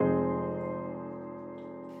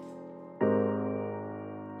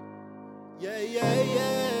Yeah, yeah,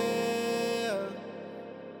 yeah.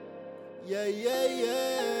 Yeah, yeah,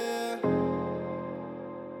 yeah.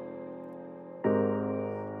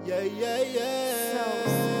 Yeah, yeah, yeah.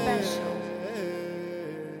 SoSpecial.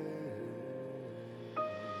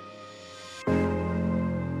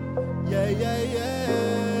 Yeah, yeah, yeah.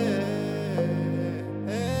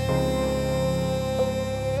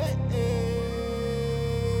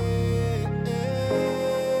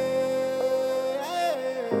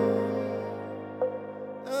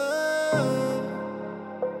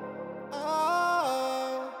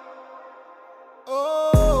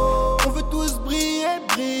 On veut tous briller,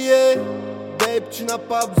 briller. Babe, tu n'as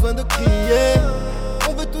pas besoin de crier.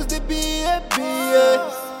 On veut tous des billets, billets.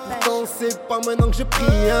 Pourtant c'est pas maintenant que j'ai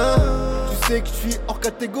pris un. Tu sais que je suis hors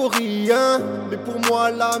catégorie, hein. Mais pour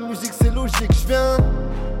moi la musique c'est logique. Je viens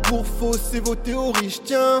pour fausser vos théories. Je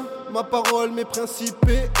tiens ma parole, mes principes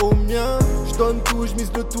et aux miens. Je donne tout, je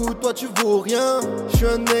mise le tout, toi tu vaux rien. Je suis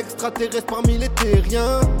un extraterrestre parmi les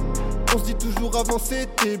terriens. On se dit toujours avant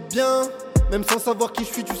c'était bien. Même sans savoir qui je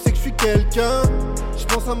suis, tu sais que je suis quelqu'un. Je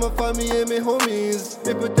pense à ma famille et mes homies.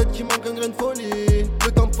 Mais peut-être qu'il manque un grain de folie.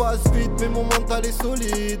 Le temps passe vite mais mon mental est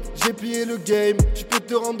solide. J'ai plié le game, tu peux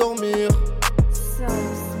te rendormir.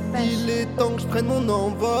 Il est temps que je prenne mon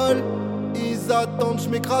envol. Ils attendent, je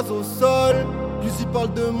m'écrase au sol. Plus ils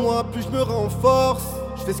parlent de moi, plus je me renforce.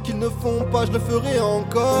 Je fais ce qu'ils ne font pas, je le ferai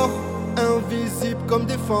encore. Invisible comme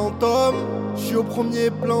des fantômes. Je suis au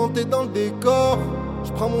premier plan, t'es dans le décor.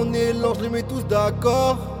 Je prends mon élan, je les mets tous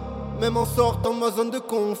d'accord. Même en sortant de ma zone de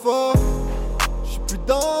confort. Je suis plus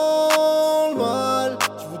dans le mal.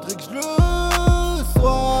 Tu voudrais que je le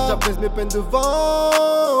sois. J'apaise mes peines devant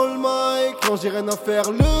le mic. Quand j'ai rien à faire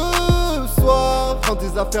le soir. Quand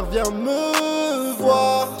tes affaires viens me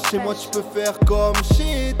voir. Chez moi tu peux faire comme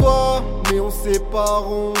chez toi. Mais on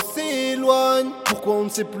sépare, on s'éloigne. Pourquoi on ne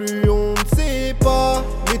sait plus, on ne sait pas.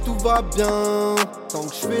 Mais tout va bien tant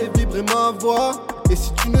que je fais vibrer ma voix. Et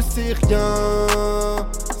si tu ne sais rien,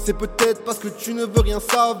 c'est peut-être parce que tu ne veux rien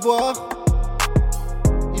savoir.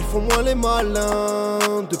 Ils font moins les malins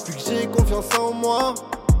depuis que j'ai confiance en moi.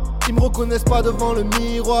 Ils me reconnaissent pas devant le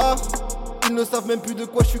miroir. Ils ne savent même plus de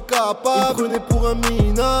quoi je suis capable. Ils me prenaient pour un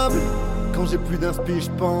minable. Quand j'ai plus d'inspi,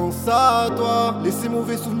 je pense à toi. Laissez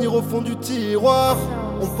mauvais souvenirs au fond du tiroir.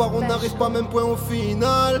 On part, on n'arrive pas même point au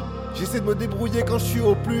final. J'essaie de me débrouiller quand je suis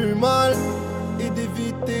au plus mal. Et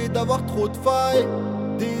d'éviter d'avoir trop de failles.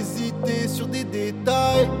 D'hésiter sur des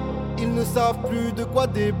détails. Ils ne savent plus de quoi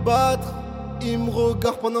débattre. Ils me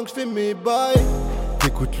regardent pendant que je fais mes bails.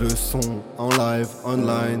 Écoute le son en live,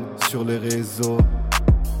 online, sur les réseaux.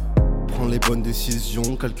 Prends les bonnes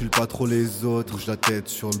décisions, calcule pas trop les autres. Bouge la tête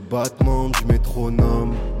sur le battement du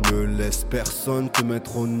métronome. Ne laisse personne te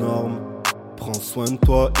mettre aux normes. Prends soin de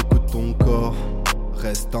toi, écoute ton corps.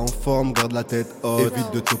 Reste en forme, garde la tête haute.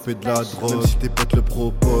 Évite de toper de la drogue, même si tes potes le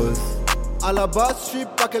proposent. À la base, je suis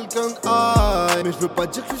pas quelqu'un de high, mais je veux pas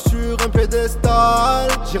dire que je suis sur un pédestal.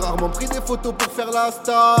 J'ai rarement pris des photos pour faire la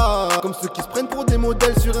star, comme ceux qui se prennent pour des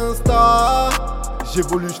modèles sur Insta.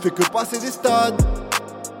 J'évolue, je fais que passer des stades.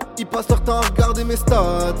 Ils passent leur temps à regarder mes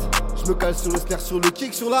stats. Je me cale sur le snare, sur le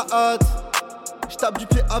kick, sur la hâte. Je tape du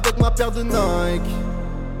pied avec ma paire de Nike.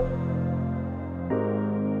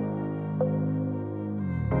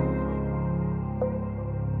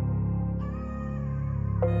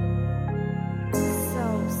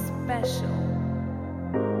 SoSpecial.